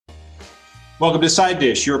Welcome to Side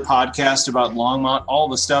Dish, your podcast about Longmont, all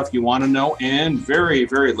the stuff you want to know and very,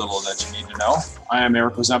 very little that you need to know. I am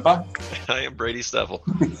Eric Ozempa. I am Brady Steffel.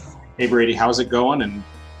 Hey, Brady, how's it going and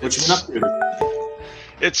what you been up to?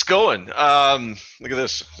 It's going. Look at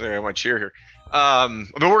this. Sorry, I have my chair here. I've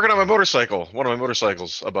been working on my motorcycle, one of my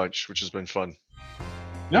motorcycles, a bunch, which has been fun.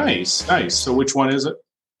 Nice. So which one is it?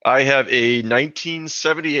 I have a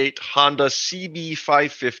 1978 Honda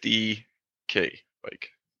CB550K bike.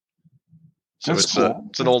 So That's it's cool.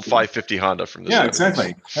 it's an old 550 Honda from the 70s.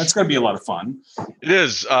 Exactly. That's going to be a lot of fun. It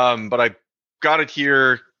is, but I got it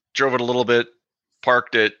here, drove it a little bit,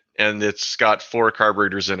 parked it, and it's got 4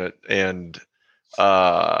 carburetors in it. And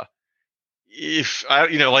if I,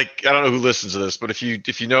 I don't know who listens to this, but if you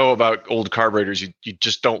know about old carburetors, you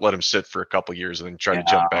just don't let them sit for a couple years and then try to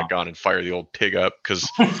jump back on and fire the old pig up, because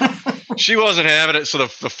she wasn't having it. So the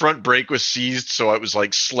front brake was seized, so I was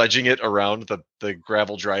like sledging it around the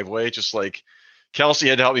gravel driveway, just like Kelsey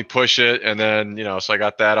had to help me push it, and then so I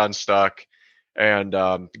got that unstuck and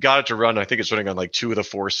got it to run. I think it's running on like 2 of the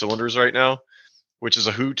 4 cylinders right now, which is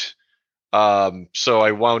a hoot. So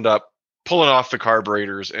I wound up pulling off the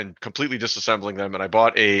carburetors and completely disassembling them, and I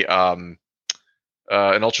bought an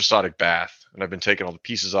ultrasonic bath, and I've been taking all the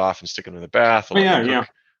pieces off and sticking them in the bath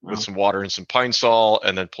with some water and some Pine Sol,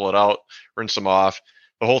 and then pull it out, rinse them off.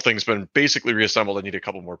 The whole thing's been basically reassembled. I need a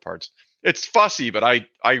couple more parts. It's fussy, but I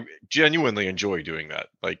genuinely enjoy doing that.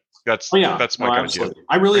 Like that's my kind of deal.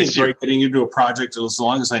 I really enjoy getting into a project as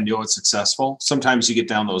long as I know it's successful. Sometimes you get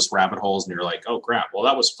down those rabbit holes and you're like, oh crap, well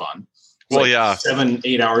that was fun. Well,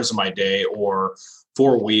 7-8 hours of my day or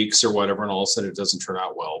 4 weeks or whatever, and all of a sudden it doesn't turn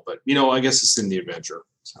out well. But I guess it's in the adventure.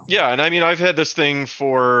 So. Yeah, and I mean I've had this thing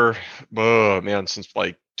for since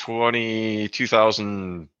like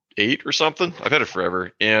 2008 or something. I've had it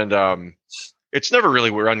forever, and it's never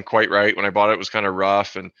really run quite right. When I bought it, it was kind of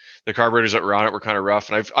rough, and the carburetors that were on it were kind of rough.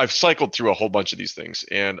 And I've cycled through a whole bunch of these things,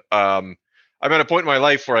 and I'm at a point in my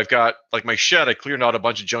life where I've got like my shed. I cleared out a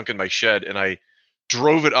bunch of junk in my shed, and I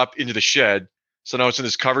drove it up into the shed. So now it's in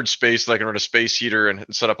this covered space that I can run a space heater and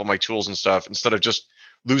set up all my tools and stuff, instead of just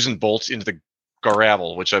losing bolts into the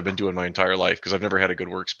gravel, which I've been doing my entire life because I've never had a good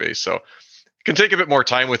workspace. So I can take a bit more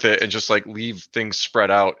time with it and just like leave things spread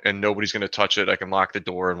out, and nobody's going to touch it. I can lock the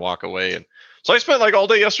door and walk away. And so I spent like all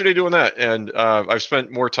day yesterday doing that. And I've spent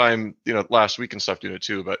more time, last week and stuff doing it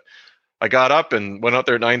too. But I got up and went out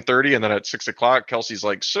there at 9:30, and then at 6 o'clock, Kelsey's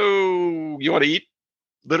like, "So you want to eat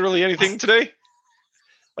literally anything today?"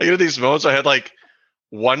 I get these moments. I had like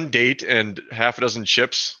 1 date and half a dozen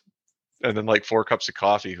chips, and then like 4 cups of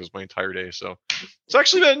coffee. It was my entire day. So it's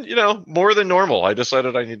actually been, more than normal. I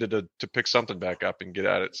decided I needed to pick something back up and get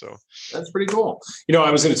at it. So that's pretty cool. I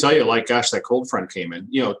was going to tell you, like, gosh, that cold front came in.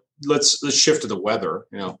 Let's shift to the weather.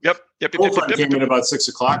 Yep. Cold front came in about 6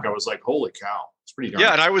 o'clock. I was like, holy cow, it's pretty dark.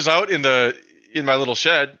 Yeah, and I was out in my little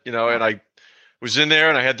shed, and I was in there,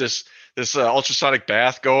 and I had this ultrasonic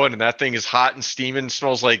bath going, and that thing is hot and steaming.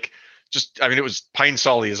 Smells like it was Pine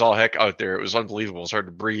Sol as all heck out there. It was unbelievable. It was hard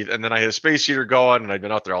to breathe. And then I had a space heater going, and I'd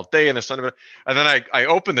been out there all day in the sun. And then I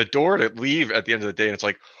opened the door to leave at the end of the day, and it's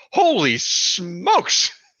like, holy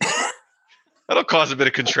smokes. That'll cause a bit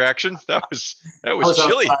of contraction. That was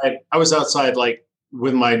chilly. I was outside like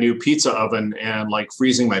with my new pizza oven and like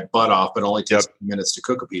freezing my butt off, but only takes minutes to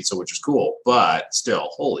cook a pizza, which is cool. But still,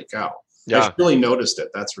 holy cow. Yeah. I really noticed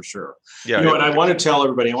it. That's for sure. Yeah. And I want to tell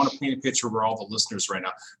everybody, I want to paint a picture for all the listeners right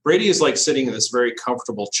now. Brady is like sitting in this very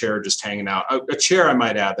comfortable chair, just hanging out. A chair, I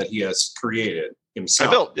might add, that he has created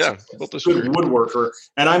himself. I built this good woodworker.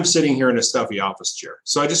 And I'm sitting here in a stuffy office chair.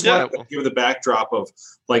 So I just want to give the backdrop of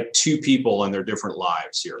like 2 people and their different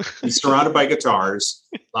lives here. He's surrounded by guitars,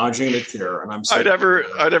 lounging in a chair, and I'm I'd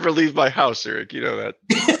never leave my house, Eric. You know that.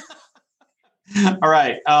 All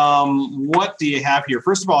right. What do you have here?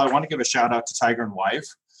 First of all, I want to give a shout out to Tiger and Wife.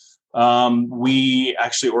 We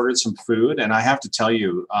actually ordered some food, and I have to tell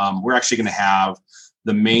you, we're actually going to have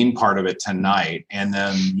the main part of it tonight. And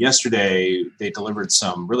then yesterday they delivered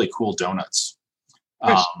some really cool donuts.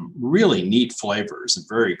 Nice. Really neat flavors and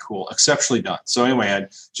very cool, exceptionally done. So anyway,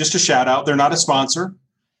 just a shout out. They're not a sponsor.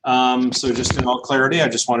 So just in all clarity, I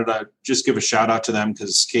just wanted to just give a shout out to them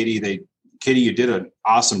because Katie, you did an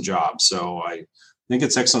awesome job. So I think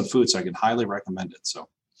it's excellent food. So I can highly recommend it. So,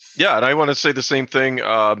 yeah. And I want to say the same thing.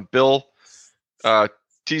 Bill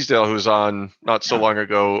Teasdale, who's on not so long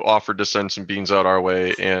ago, offered to send some beans out our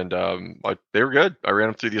way. And they were good. I ran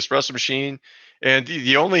them through the espresso machine And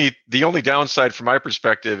the only downside from my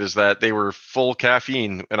perspective is that they were full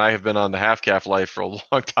caffeine, and I have been on the half calf life for a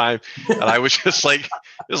long time, and I was just like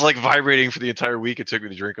vibrating for the entire week it took me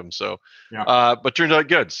to drink them. So, Yeah. but turned out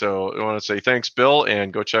good. So I want to say thanks, Bill,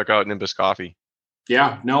 and go check out Nimbus Coffee.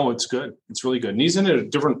 Yeah, no, it's good. It's really good. And he's in a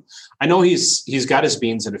different, I know he's got his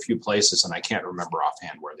beans in a few places and I can't remember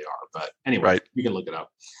offhand where they are, but anyway, Right. You can look it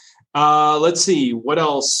up. Let's see what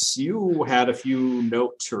else. You had a few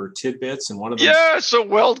notes or tidbits, and one of them. Yeah, so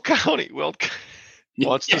Weld County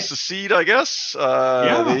wants to secede, I guess.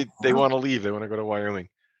 They want to leave. They want to go to Wyoming.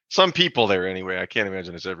 Some people there anyway. I can't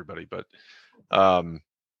imagine it's everybody, but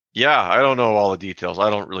yeah, I don't know all the details. I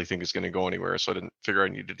don't really think it's going to go anywhere, so I didn't figure I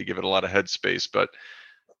needed to give it a lot of headspace. But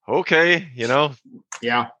okay,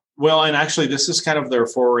 Yeah. Well, and actually, this is kind of their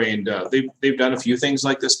foray, and they've done a few things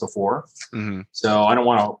like this before. Mm-hmm. So I don't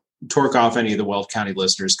want to torque off any of the Weld County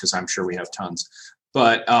listeners because I'm sure we have tons.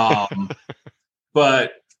 But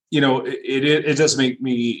but it does make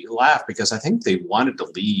me laugh because I think they wanted to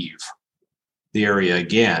leave the area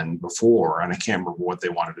again before, and I can't remember what they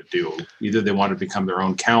wanted to do. Either they wanted to become their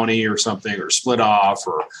own county or something, or split off,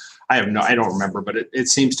 or I don't remember, but it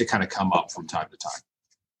seems to kind of come up from time to time.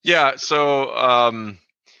 Yeah. So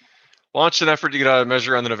launched an effort to get out a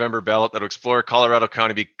measure on the November ballot that will explore Colorado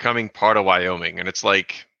County becoming part of Wyoming. And it's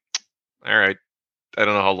like, all right, I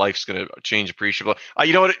don't know how life's going to change appreciably.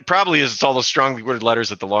 You know what? It probably is. It's all those strongly worded letters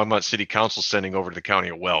that the Longmont City Council sending over to the county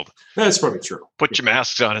of Weld. That's probably true. Put your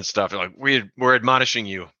masks on and stuff. Like we're admonishing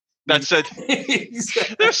you. That said,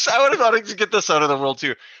 I would have thought to get this out of the world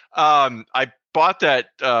too. I bought that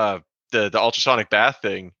the ultrasonic bath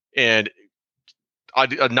thing, and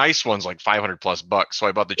a nice one's like $500+. So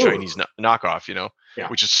I bought the Chinese knockoff,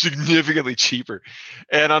 which is significantly cheaper.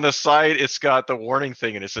 And on the side, it's got the warning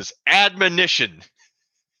thing, and it says admonition.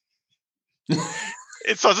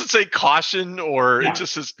 It doesn't say caution, or it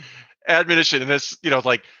just says admonition. And it's,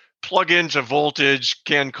 like plug into voltage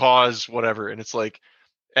can cause whatever. And it's like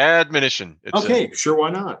admonition. It's sure.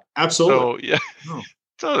 Why not? Absolutely. So, yeah. Oh.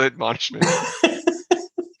 So admonishment.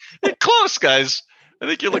 Close, guys. I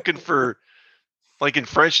think you're looking for, like in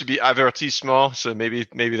French, to be avertissement. So maybe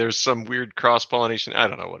there's some weird cross pollination. I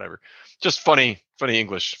don't know. Whatever. Just funny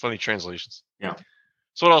English, funny translations. Yeah.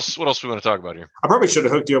 So what else we want to talk about here? I probably should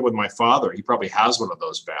have hooked you up with my father. He probably has one of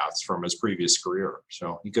those baths from his previous career,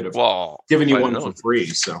 so he could have given you one for free.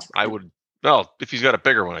 So I would. Well, if he's got a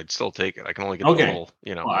bigger one, I'd still take it. I can only get the little.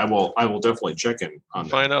 Well, I will definitely check in on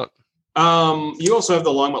that. Find out. You also have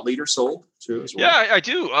the Longmont Leader sold too, as well. Yeah, I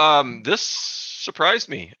do. This surprised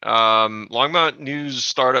me. Longmont News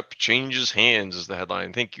startup changes hands is the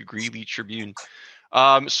headline. Thank you, Greeley Tribune.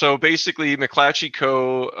 So basically, McClatchy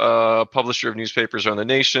Co., publisher of newspapers around the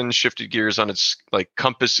nation, shifted gears on its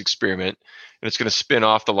Compass experiment, and it's going to spin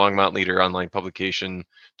off the Longmont Leader online publication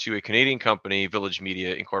to a Canadian company, Village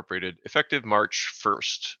Media Incorporated, effective March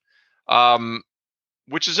 1st,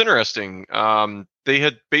 which is interesting. They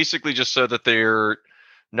had basically just said that they're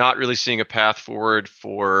not really seeing a path forward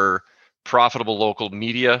for profitable local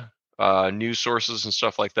media, news sources and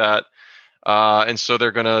stuff like that. And so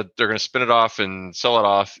they're gonna spin it off and sell it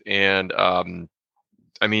off. And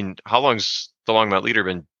I mean, how long's the Longmont Leader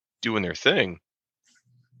been doing their thing?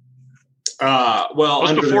 Well,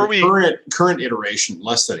 under the current iteration,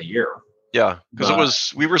 less than a year. Yeah,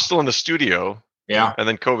 because we were still in the studio. Yeah, and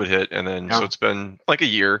then COVID hit, and then so it's been like a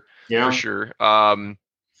year for sure.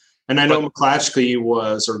 And I know McClatchy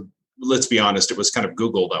was, or let's be honest, it was kind of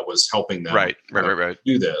Google that was helping them right.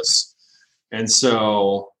 do this, and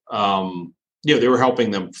so. They were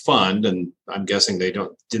helping them fund, and I'm guessing they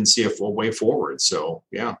didn't see a full way forward. So,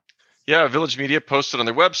 yeah. Village Media posted on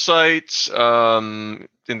their website. In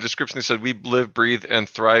the description, they said, "We live, breathe, and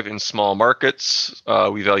thrive in small markets.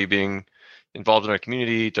 We value being involved in our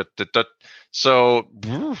community." So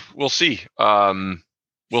we'll see.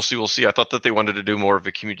 We'll see. I thought that they wanted to do more of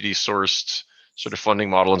a community-sourced sort of funding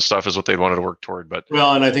model and stuff is what they wanted to work toward. But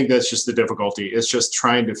and I think that's just the difficulty. It's just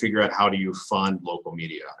trying to figure out how do you fund local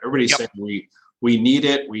media. Everybody's saying we need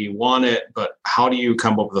it, we want it, but how do you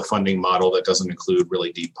come up with a funding model that doesn't include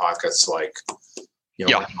really deep pockets like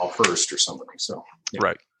All First or something? So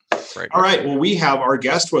Right. All right. Well, we have our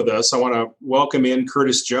guest with us. I want to welcome in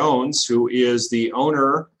Curtis Jones, who is the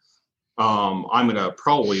owner. I'm going to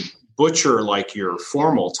probably butcher like your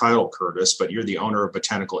formal title, Curtis, but you're the owner of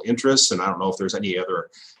Botanical Interests, and I don't know if there's any other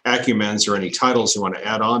acumens or any titles you want to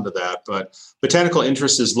add on to that. But Botanical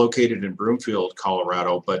Interests is located in Broomfield,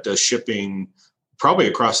 Colorado, but does shipping probably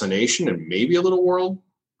across the nation and maybe a little world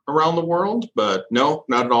around the world, but no,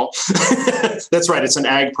 not at all. That's right. It's an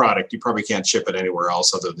ag product. You probably can't ship it anywhere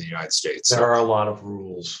else other than the United States. There are a lot of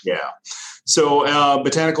rules. Yeah. So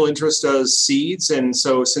Botanical Interest does seeds. And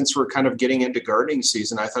so since we're kind of getting into gardening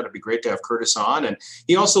season, I thought it'd be great to have Curtis on. And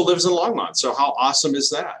he also lives in Longmont. So how awesome is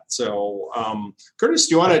that? So Curtis,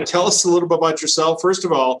 do you want to tell us a little bit about yourself? First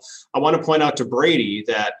of all, I want to point out to Brady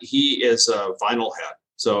that he is a vinyl head.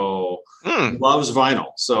 So he loves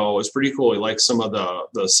vinyl. So it's pretty cool. He likes some of the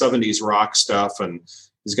 70s rock stuff, and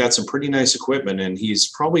he's got some pretty nice equipment, and he's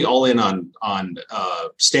probably all in on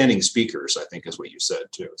standing speakers, I think is what you said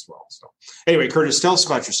too as well. So anyway, Curtis, tell us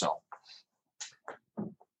about yourself.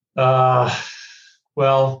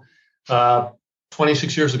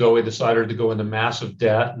 26 years ago, we decided to go into massive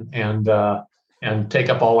debt and take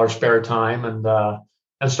up all our spare time and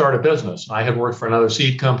start a business. I had worked for another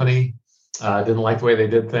seed company. Didn't like the way they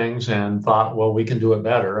did things and thought, well, we can do it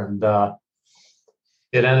better. And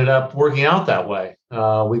it ended up working out that way.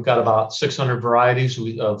 We've got about 600 varieties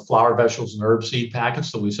of flower, vegetables, and herb seed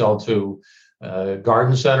packets that we sell to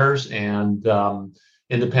garden centers and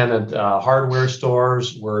independent hardware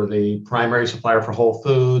stores. We're the primary supplier for Whole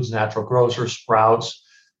Foods, Natural Grocers, Sprouts,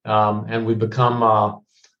 and we've kind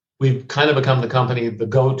of become the company, the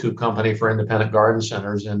go-to company for independent garden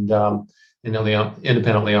centers and the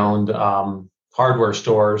independently owned hardware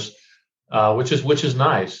stores, which is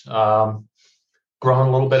nice. Grown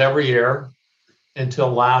a little bit every year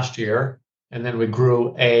until last year, and then we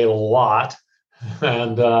grew a lot,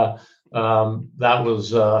 and that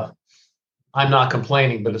was. I'm not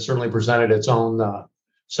complaining, but it certainly presented its own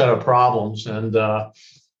set of problems, and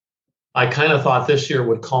I kind of thought this year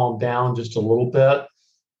would calm down just a little bit.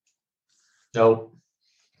 Nope.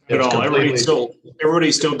 Everybody's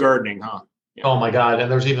still gardening, huh? Yeah. Oh my God.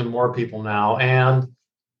 And there's even more people now. And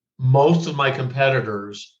most of my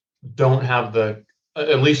competitors don't have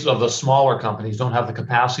at least of the smaller companies, don't have the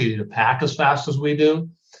capacity to pack as fast as we do.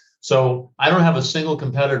 So I don't have a single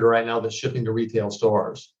competitor right now that's shipping to retail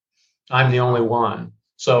stores. I'm the only one.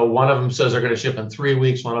 So one of them says they're going to ship in 3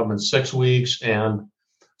 weeks, one of them in 6 weeks. And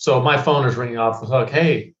so my phone is ringing off the hook.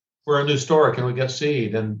 Hey, we're a new store. Can we get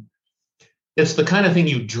seed? And it's the kind of thing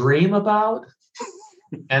you dream about.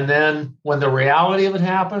 And then when the reality of it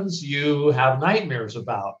happens, you have nightmares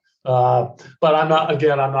about. But I'm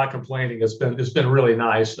not complaining. It's been really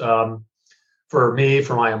nice for me,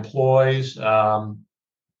 for my employees.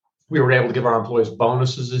 We were able to give our employees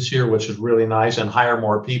bonuses this year, which is really nice, and hire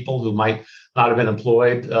more people who might not have been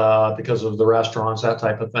employed because of the restaurants, that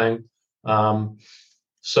type of thing.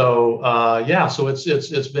 So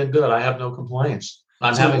it's been good. I have no complaints.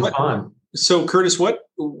 I'm having fun. So Curtis, I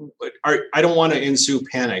don't want to ensue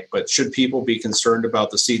panic, but should people be concerned about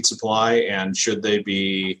the seed supply, and should they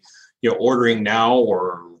be, ordering now,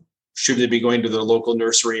 or should they be going to their local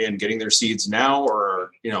nursery and getting their seeds now,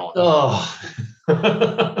 or?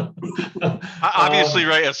 Obviously,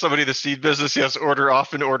 right? As somebody in the seed business, yes, order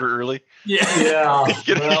often, order early. Yeah.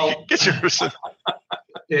 Get yours.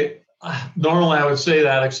 Normally, I would say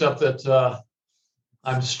that, except that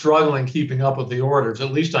I'm struggling keeping up with the orders.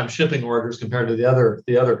 At least I'm shipping orders compared to the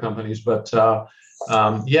other companies. But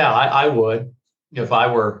I would if I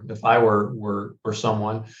were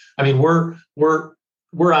someone. I mean,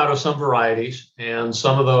 we're out of some varieties, and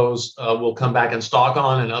some of those will come back in stock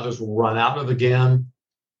on, and others will run out of again.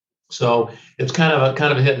 So it's kind of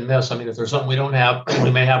a hit and miss. I mean, if there's something we don't have, we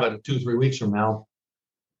may have it 2-3 weeks from now.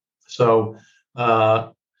 So I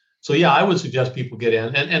would suggest people get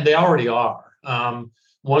in, and they already are.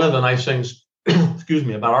 One of the nice things,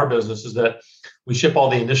 about our business is that we ship all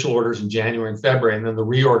the initial orders in January and February, and then the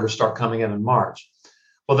reorders start coming in March.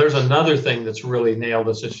 Well, there's another thing that's really nailed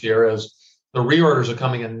us this year is the reorders are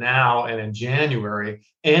coming in now and in January,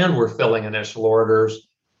 and we're filling initial orders.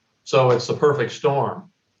 So it's the perfect storm.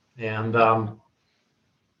 And not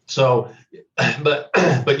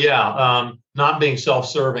being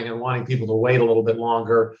self-serving and wanting people to wait a little bit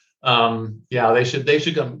longer. They should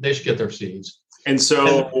get their seeds. And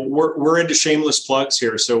so we're into shameless plugs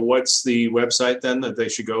here. So what's the website then that they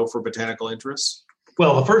should go for Botanical Interests?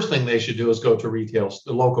 Well, the first thing they should do is go to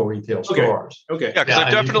the local retail stores. Okay. Yeah, because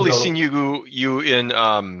I've definitely seen you in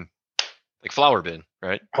like Flower Bin,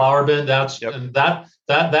 right? Flower Bin. And that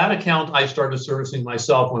account I started servicing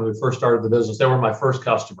myself when we first started the business. They were my first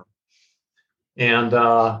customer, and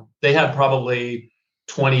they had probably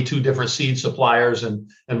 22 different seed suppliers, and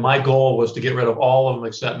my goal was to get rid of all of them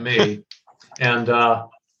except me. And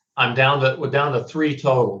we're down to 3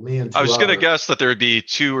 total. Me and 2 I was going to others. guess that there would be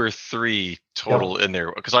 2 or 3 total in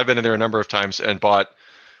there, because I've been in there a number of times and bought,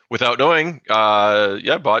 without knowing,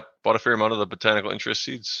 bought a fair amount of the Botanical Interest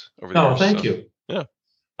seeds over there. Oh, thank you. Yeah.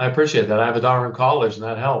 I appreciate that. I have a daughter in college, and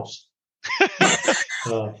that helps.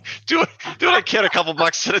 Do what I can, a couple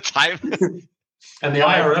bucks at a time. And the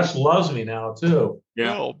IRS loves me now too.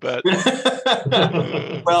 Yeah, I'll bet.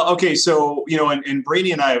 Well, okay, so and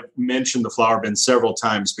Brady and I have mentioned the flower bin several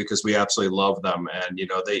times because we absolutely love them, and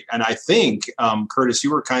and I think Curtis, you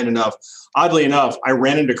were kind enough. Oddly enough, I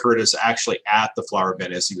ran into Curtis actually at the flower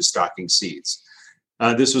bin as he was stocking seeds.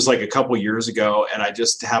 This was like a couple years ago, and I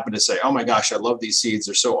just happened to say, "Oh my gosh, I love these seeds;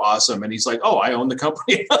 they're so awesome." And he's like, "Oh, I own the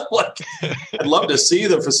company. Like, I'd love to see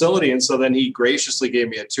the facility." And so then he graciously gave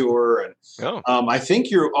me a tour. And I think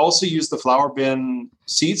you also use the flower bin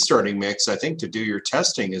seed starting mix, I think, to do your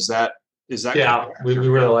testing. Is that? Yeah, we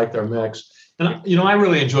really like their mix, and I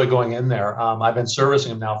really enjoy going in there. I've been servicing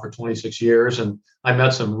them now for 26 years, and I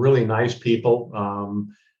met some really nice people.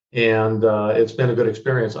 And it's been a good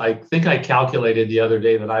experience. I think I calculated the other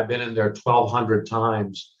day that I've been in there 1,200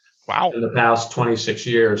 times. Wow. In the past 26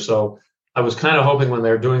 years. So I was kind of hoping when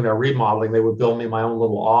they're doing their remodeling, they would build me my own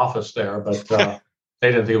little office there, but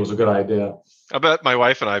they didn't think it was a good idea. I bet my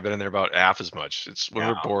wife and I have been in there about half as much. It's when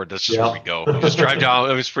we're bored, that's just where we go. You just drive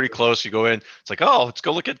down. It was pretty close. You go in. It's like, oh, let's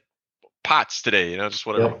go look at pots today. Just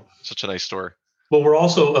whatever. Yep. Such a nice store. Well, we're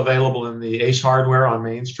also available in the Ace Hardware on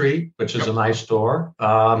Main Street, which is a nice store.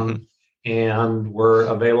 And we're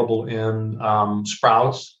available in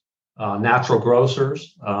Sprouts, Natural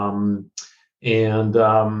Grocers, and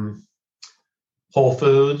Whole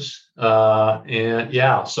Foods. And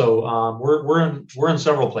yeah, so we're in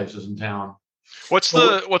several places in town. What's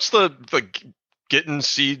the getting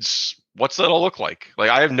seeds? What's that all look like? Like,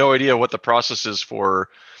 I have no idea what the process is for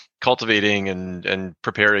cultivating and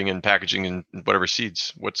preparing and packaging and whatever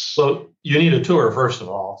seeds. So you need a tour, first of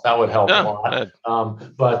all. That would help a lot.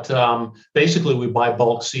 But basically we buy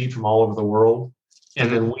bulk seed from all over the world,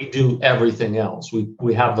 and then we do everything else.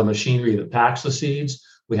 We have the machinery that packs the seeds.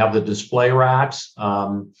 We have the display racks.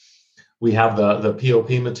 We have the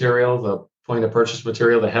POP material, the point of purchase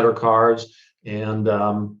material, the header cards. And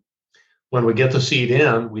when we get the seed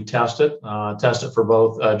in, we test it for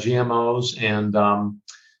both GMOs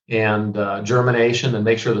and germination, and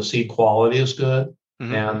make sure the seed quality is good.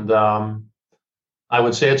 And I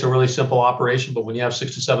would say it's a really simple operation, but when you have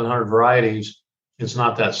 600 to 700 varieties, it's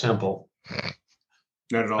not that simple.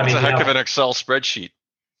 Not at all. It's a heck of an Excel spreadsheet.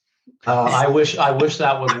 I wish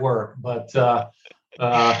that would work, but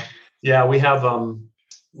yeah, we have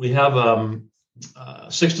 600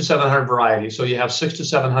 to 700 varieties. So you have 600 to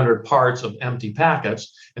 700 parts of empty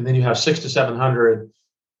packets, and then you have 600 to 700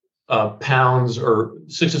 pounds or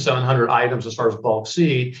 600 to 700 items as far as bulk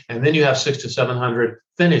seed, and then you have 600 to 700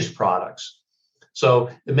 finished products. So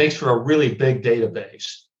it makes for a really big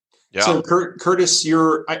database. Yeah. So Curtis,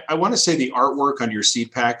 I want to say the artwork on your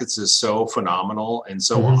seed packets is so phenomenal and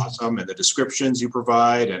so awesome, and the descriptions you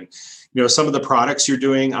provide, and some of the products you're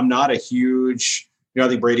doing. I'm not a huge, I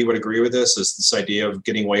think Brady would agree with this, is this idea of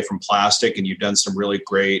getting away from plastic, and you've done some really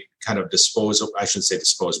great kind of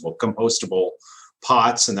compostable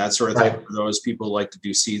pots and that sort of thing for those people who like to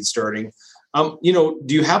do seed starting. Do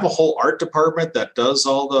you have a whole art department that does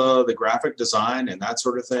all the graphic design and that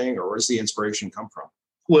sort of thing, or where's the inspiration come from?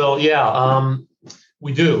 Well, yeah,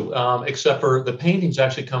 we do, except for the paintings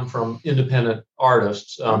actually come from independent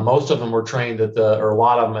artists. Most of them were trained a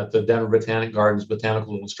lot of them at the Denver Botanic Gardens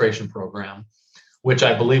Botanical Illustration Program, which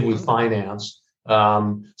I believe we financed.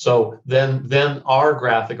 So then our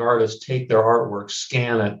graphic artists take their artwork,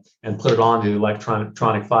 scan it, and put it onto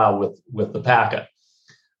electronic file with the packet.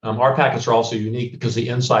 Our packets are also unique because the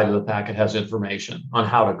inside of the packet has information on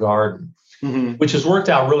how to garden, which has worked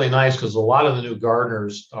out really nice because a lot of the new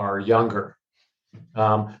gardeners are younger.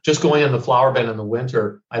 Just going in the flower bin in the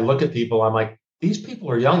winter, I look at people, I'm like, these people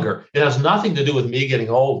are younger. It has nothing to do with me getting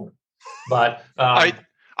older, but I'm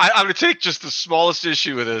going to take just the smallest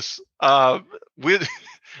issue with this. With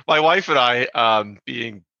my wife and I,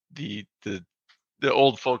 being the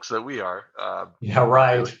old folks that we are. Yeah,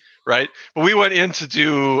 right. Right. But we went in to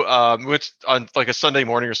do, which on like a Sunday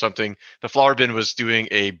morning or something, the flower bin was doing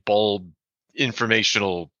a bulb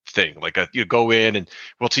informational thing. Like you go in and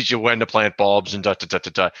we'll teach you when to plant bulbs and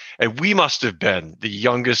And we must have been the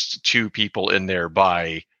youngest two people in there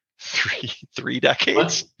by three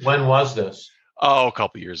decades. When was this? Oh, a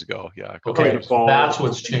couple years ago. Yeah. Okay, that's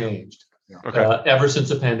what's changed. Okay. Ever since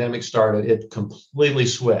the pandemic started, it completely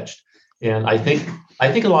switched. And I think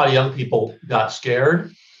a lot of young people got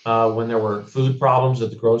scared when there were food problems at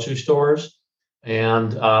the grocery stores,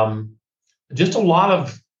 and just a lot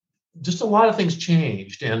of things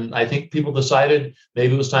changed. And I think people decided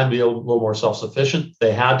maybe it was time to be a little more self-sufficient.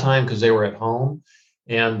 They had time because they were at home.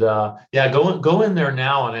 And go in there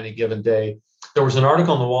now on any given day. there was an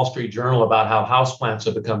article in the Wall Street Journal about how houseplants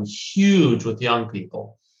have become huge with young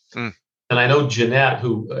people. Mm. And I know Jeanette,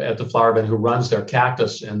 who at the Flower Bin, who runs their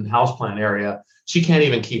cactus and houseplant area, she can't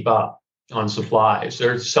even keep up on supplies.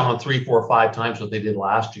 They're selling 3, 4, 5 times what they did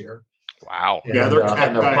last year. Wow. And, they're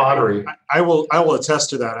pottery. I will attest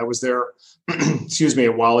to that. I was there, excuse me,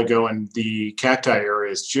 a while ago, and the cacti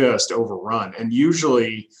area is just overrun, and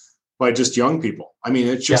usually by just young people. I mean,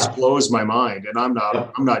 it just blows my mind. And I'm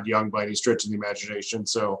not young by any stretch of the imagination.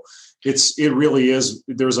 So it really is.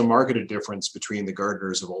 There's a marked difference between the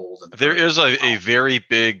gardeners of old. And there is a very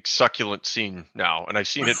big succulent scene now, and I've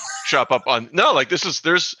seen it shop up on. No, like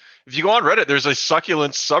there's if you go on Reddit, there's a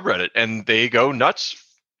succulent subreddit, and they go nuts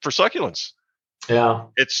for succulents. Yeah,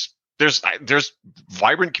 there's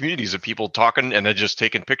vibrant communities of people talking and then just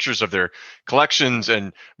taking pictures of their collections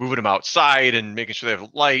and moving them outside and making sure they have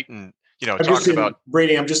light and talking about.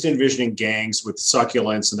 Brady, I'm just envisioning gangs with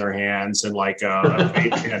succulents in their hands and like a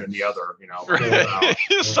vape pen in the other. Right.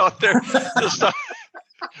 Just out there,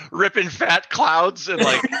 ripping fat clouds and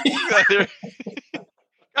like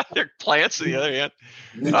got their plants in the other hand.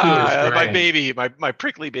 My baby, my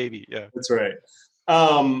prickly baby. Yeah, that's right.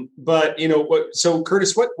 But so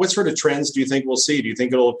Curtis, what sort of trends do you think we'll see? Do you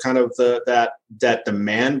think it'll kind of that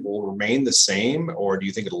demand will remain the same, or do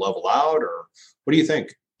you think it'll level out, or what do you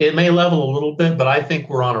think? It may level a little bit, but I think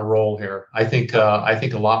we're on a roll here. I think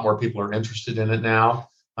a lot more people are interested in it now.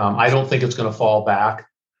 I don't think it's going to fall back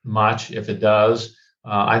much. If it does,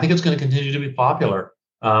 I think it's going to continue to be popular.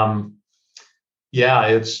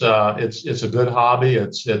 It's a good hobby.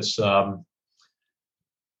 It's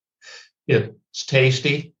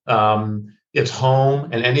tasty. It's home,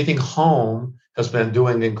 and anything home has been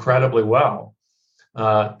doing incredibly well.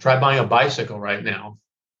 Try buying a bicycle right now.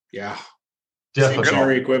 Yeah.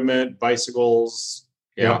 Difficult. Equipment, bicycles.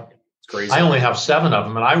 Yeah. It's crazy. I only have 7 of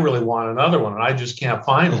them, and I really want another one, and I just can't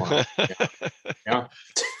find one.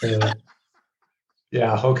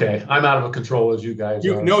 Yeah. Okay. I'm out of control as you guys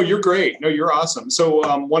are. No, you're great. No, you're awesome.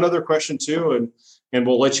 So one other question too, and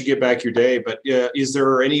we'll let you get back your day, but is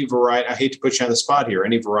there any variety, I hate to put you on the spot here,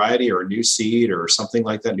 any variety or a new seed or something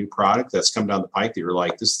like that, new product that's come down the pike that you're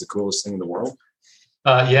like, this is the coolest thing in the world?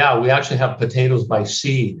 We actually have potatoes by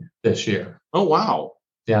seed this year. Oh, wow.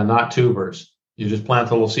 Yeah, not tubers. You just plant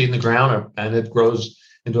a little seed in the ground and it grows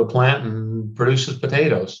into a plant and produces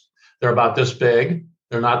potatoes. They're about this big.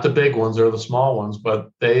 They're not the big ones, they're the small ones,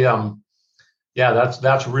 but they,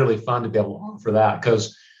 that's really fun to be able to offer that,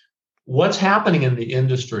 because what's happening in the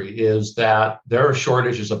industry is that there are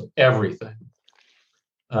shortages of everything.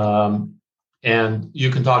 And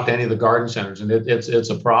you can talk to any of the garden centers and it's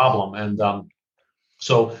a problem. And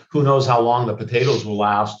so who knows how long the potatoes will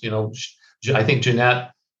last. I think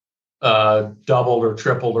Jeanette doubled or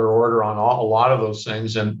tripled her order on a lot of those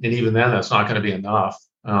things. And even then, that's not going to be enough.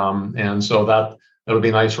 And so that'll be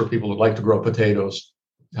nice for people that like to grow potatoes,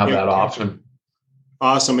 have that option.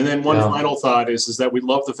 Awesome. And then one final thought is that we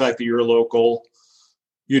love the fact that you're local.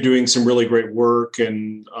 You're doing some really great work.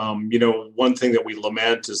 And, one thing that we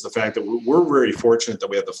lament is the fact that we're very fortunate that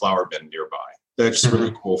we have the Flower Bin nearby. That's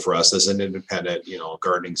really cool for us as an independent,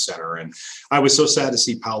 gardening center. And I was so sad to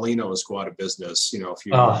see Paulino's go out of business, a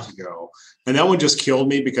few years ago. And that one just killed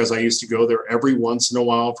me because I used to go there every once in a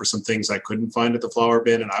while for some things I couldn't find at the Flower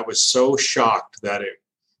Bin. And I was so shocked that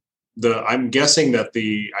I'm guessing that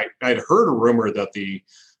I'd heard a rumor that the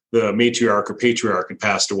matriarch or patriarch had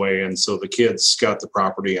passed away. And so the kids got the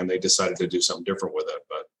property and they decided to do something different with it.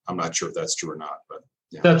 But I'm not sure if that's true or not. But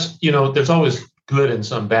yeah. That's, there's always good and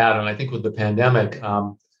some bad. And I think with the pandemic,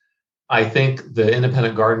 I think the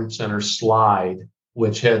independent garden center slide,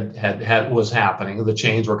 which was happening, the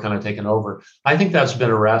chains were kind of taken over. I think that's been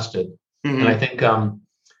arrested. Mm-hmm. And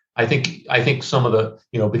I think some of the,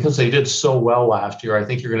 because they did so well last year, I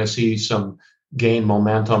think you're going to see some gain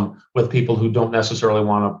momentum with people who don't necessarily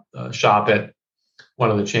want to shop at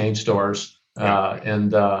one of the chain stores. So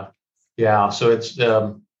it's,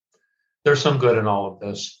 there's some good in all of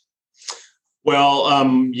this. Well,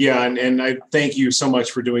 and I thank you so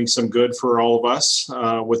much for doing some good for all of us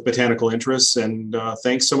with botanical interests. And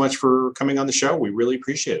thanks so much for coming on the show. We really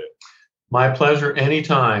appreciate it. My pleasure.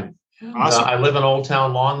 Anytime. Awesome. I live in Old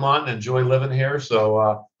Town Longmont and enjoy living here.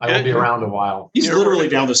 So I will be around a while. He's literally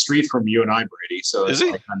down the street from you and I, Brady. So it's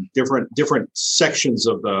like on different sections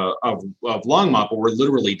of Longmont, but we're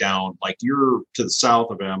literally down, like you're to the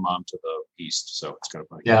south of him, I'm to the east. So it's kind of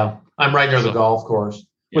funny. Yeah. I'm right near the golf course,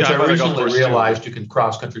 which I recently realized you can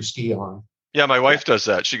cross-country ski on. Yeah, my wife does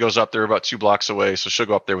that. She goes up there about 2 blocks away. So she'll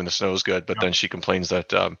go up there when the snow is good, but then she complains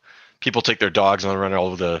that people take their dogs and run all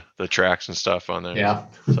over the tracks and stuff on there. Yeah.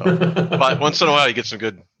 So, but once in a while, you get some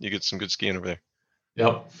good skiing over there.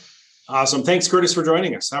 Yep. Awesome. Thanks, Curtis, for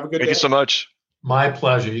joining us. Have a good day. Thank you so much. My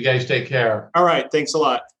pleasure. You guys take care. All right. Thanks a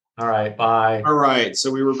lot. All right. Bye. All right.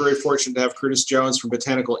 So we were very fortunate to have Curtis Jones from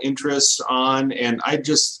Botanical Interests on. And I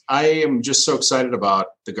am just so excited about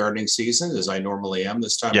the gardening season, as I normally am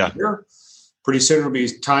this time of year. Pretty soon it'll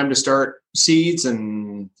be time to start seeds.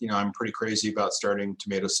 And, I'm pretty crazy about starting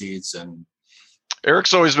tomato seeds. And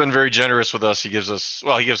Eric's always been very generous with us. He gives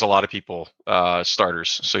a lot of people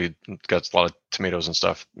starters. So he got a lot of tomatoes and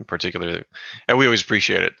stuff in particular. And we always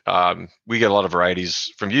appreciate it. We get a lot of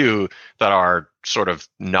varieties from you that are sort of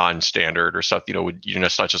non-standard or stuff,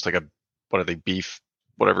 it's not just like beef,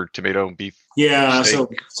 whatever, tomato, beef. Yeah. steak. So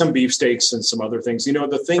some beefsteaks and some other things.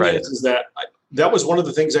 The thing is that that was one of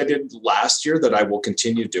the things I did last year that I will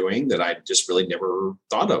continue doing that I just really never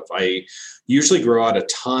thought of. I usually grow out a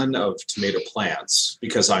ton of tomato plants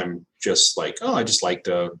because I'm just like, I just like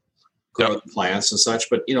to grow plants and such.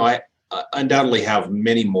 But, I undoubtedly have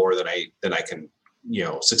many more than I can,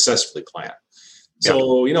 successfully plant.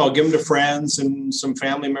 So, I'll give them to friends and some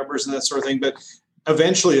family members and that sort of thing. But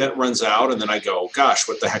eventually that runs out. And then I go, gosh,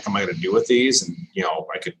 what the heck am I going to do with these? And,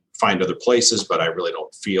 I could find other places, but I really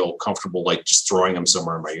don't feel comfortable like just throwing them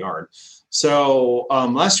somewhere in my yard. So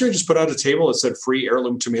last year I just put out a table that said free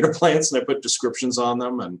heirloom tomato plants, and I put descriptions on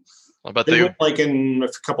them, and I bet they went like in a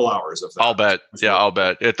couple hours of that. I'll bet. Yeah, I'll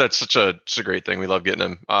bet. That's such a great thing. We love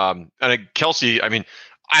getting them. And Kelsey,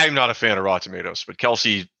 I'm not a fan of raw tomatoes, but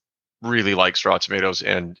Kelsey really likes raw tomatoes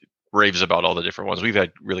and raves about all the different ones. We've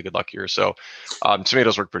had really good luck here. So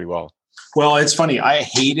tomatoes work pretty well. Well, it's funny. I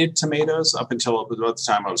hated tomatoes up until about the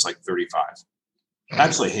time I was like 35. I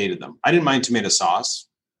absolutely hated them. I didn't mind tomato sauce.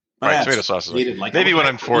 Right, tomato sauce is hated, maybe when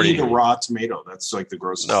I'm 40. Eat a raw tomato. That's like the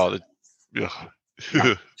grossest. No. Yuck.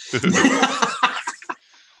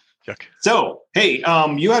 So, hey,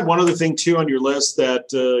 you had one other thing too on your list that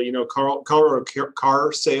Colorado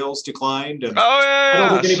car sales declined. And I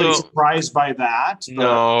don't think anybody's surprised by that.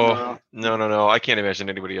 No. I can't imagine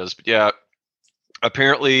anybody else. But yeah,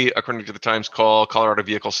 apparently, according to the Times Call, Colorado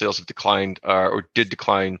vehicle sales have declined or did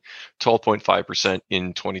decline 12.5%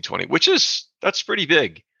 in 2020, that's pretty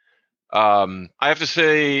big. I have to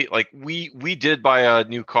say, like we did buy a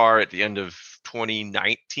new car at the end of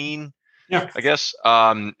 2019. Yeah, I guess.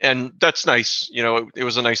 And that's nice. It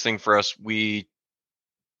was a nice thing for us. We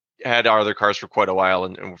had our other cars for quite a while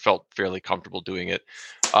and felt fairly comfortable doing it.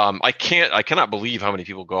 I cannot believe how many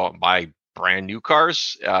people go out and buy brand new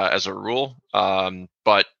cars as a rule.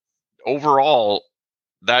 But overall,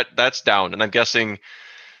 that's down. And I'm guessing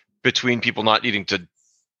between people not needing to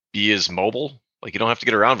be as mobile, like you don't have to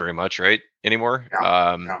get around very much, right? Anymore.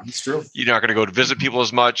 Yeah, that's true. You're not going to go to visit people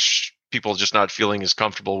as much. People just not feeling as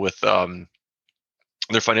comfortable with their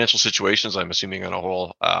financial situations, I'm assuming on a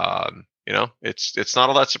whole. It's not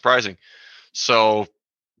all that surprising. So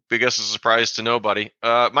I guess it's a surprise to nobody.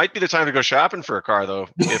 Might be the time to go shopping for a car though.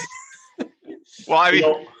 You want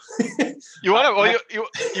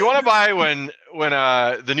to buy when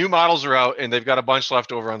the new models are out and they've got a bunch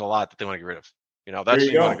left over on the lot that they want to get rid of. That's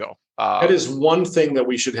where you want to go. That is one thing that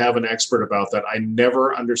we should have an expert about that I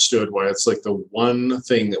never understood why it's like the one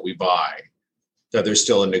thing that we buy that there's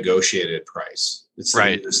still a negotiated price. It's the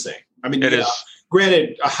weirdest thing. It is.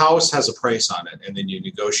 Granted, a house has a price on it and then you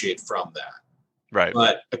negotiate from that. Right.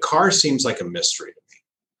 But a car seems like a mystery to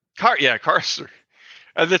me. Cars are,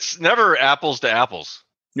 and it's never apples to apples.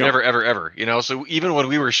 No. Never, ever, ever. So even when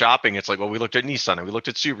we were shopping, it's like, well, we looked at Nissan and we looked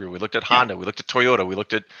at Subaru, we looked at Honda, we looked at Toyota,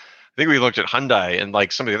 I think we looked at Hyundai and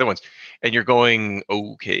like some of the other ones, and you're going,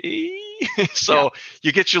 okay. So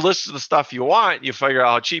you get your list of the stuff you want, you figure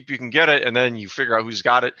out how cheap you can get it, and then you figure out who's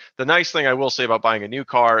got it. The nice thing I will say about buying a new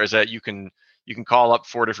car is that you can call up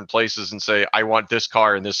 4 different places and say, I want this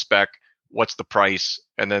car in this spec. What's the price?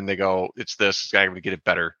 And then they go, it's this. I'm going to get it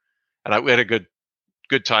better. And we had a good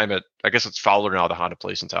time at, I guess it's Fowler now, the Honda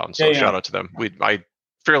place in town. So shout out to them. I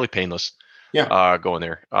fairly painless. Going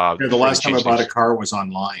there. The last time I bought a car was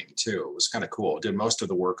online too. It was kind of cool. Did most of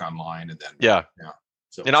the work online, and then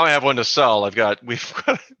So and now I have one to sell. We've got a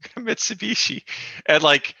Mitsubishi, and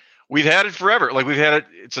like we've had it forever. Like we've had it.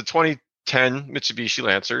 It's a 2010 Mitsubishi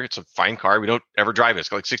Lancer. It's a fine car. We don't ever drive it. It's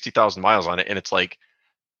got like 60,000 miles on it, and it's like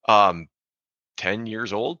 10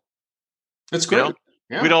 years old. That's great.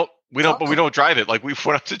 We don't drive it. Like we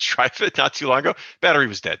went up to drive it not too long ago. Battery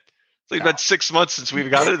was dead. It's like been 6 months since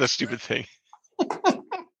we've got this stupid thing.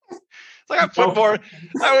 I put more.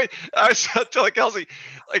 I was telling Kelsey,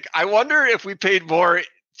 like, I wonder if we paid more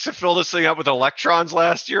to fill this thing up with electrons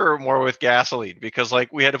last year or more with gasoline? Because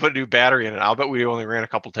like we had to put a new battery in it. I'll bet we only ran a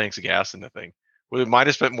couple tanks of gas in the thing. We might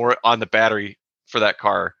have spent more on the battery for that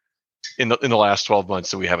car in the last 12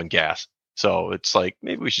 months than we have in gas. So it's like,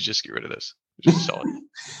 maybe we should just get rid of this. Just sell it.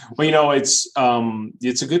 Well, it's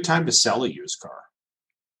a good time to sell a used car.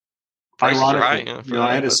 Prices are Ironically, high,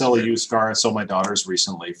 I had to sell a used car. I sold my daughter's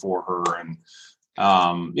recently for her, and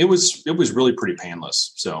it was really pretty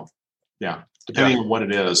painless. So yeah, depending on what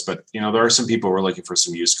it is, but there are some people who are looking for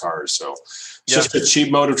some used cars. So it's just a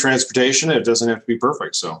cheap mode of transportation. It doesn't have to be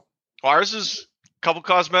perfect. So ours is a couple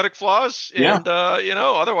cosmetic flaws, and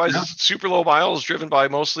otherwise it's super low miles, driven by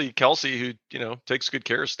mostly Kelsey, who takes good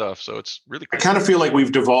care of stuff. So it's really cool. I kind of feel like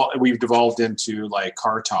we've devolved into like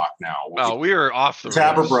car talk now. Oh, we are off the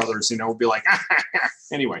Tabber Brothers, we'll be like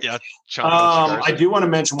anyway. Yeah. I do want to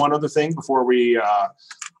mention one other thing before we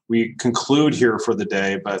conclude here for the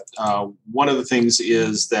day, but one of the things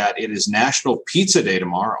is that it is National Pizza Day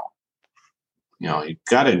tomorrow. You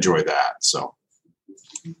got to enjoy that. So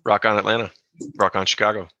rock on Atlanta. Rock on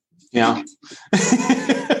Chicago. Yeah.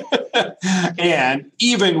 And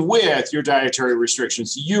even with your dietary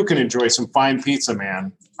restrictions, you can enjoy some fine pizza,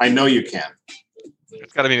 man. I know you can.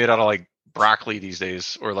 It's got to be made out of like broccoli these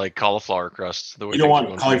days, or like cauliflower crust. You don't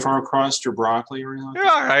want cauliflower crust or broccoli or anything?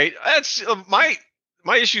 Yeah, all right. That's my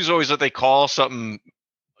issue is always that they call something,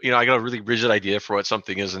 I got a really rigid idea for what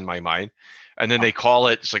something is in my mind. And then they call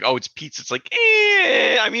it, it's like, oh, it's pizza. It's like,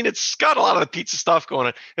 it's got a lot of the pizza stuff going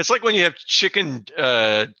on. It's like when you have chicken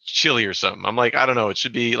chili or something. I'm like, I don't know. It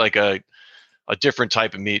should be like a different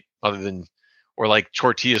type of meat or like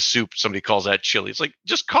tortilla soup. Somebody calls that chili. It's like,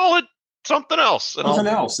 just call it something else. Something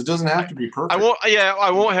else. It doesn't have to be perfect.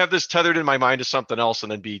 I won't have this tethered in my mind to something else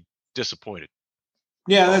and then be disappointed.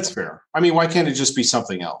 Yeah, that's fair. I mean, why can't it just be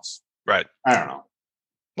something else? Right. I don't know.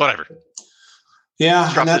 Whatever.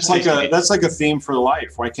 Yeah, and that's like a theme for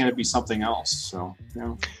life. Why can't it be something else? So, I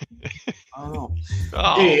don't know.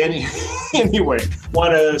 Oh. Hey, anyway,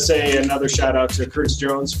 want to say another shout out to Curtis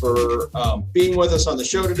Jones for being with us on the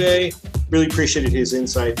show today. Really appreciated his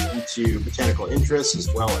insight into botanical interests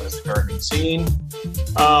as well as the gardening scene.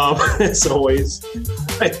 As always,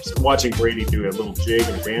 I'm watching Brady do a little jig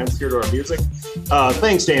and dance here to our music.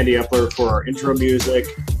 Thanks to Andy Epler for our intro music.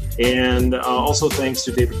 And also thanks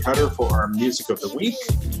to David Cutter for our music of the week.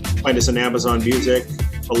 Find us on Amazon Music,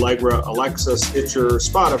 Allegra, Alexa, Stitcher,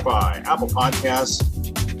 Spotify, Apple Podcasts,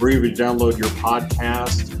 wherever you download your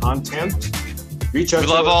podcast content. Reach out. We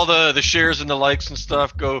love all the shares and the likes and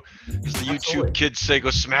stuff. Go, as the YouTube kids say,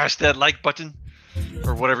 go smash that like button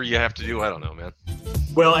or whatever you have to do. I don't know, man.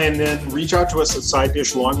 Well, and then reach out to us at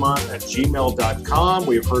sidedishlongmont@gmail.com.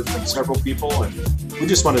 We have heard from several people, and we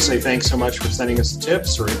just want to say thanks so much for sending us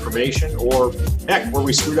tips or information or, heck, where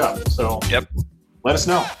we screwed up. So let us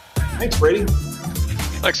know. Thanks, Brady.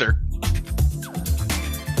 Thanks, sir.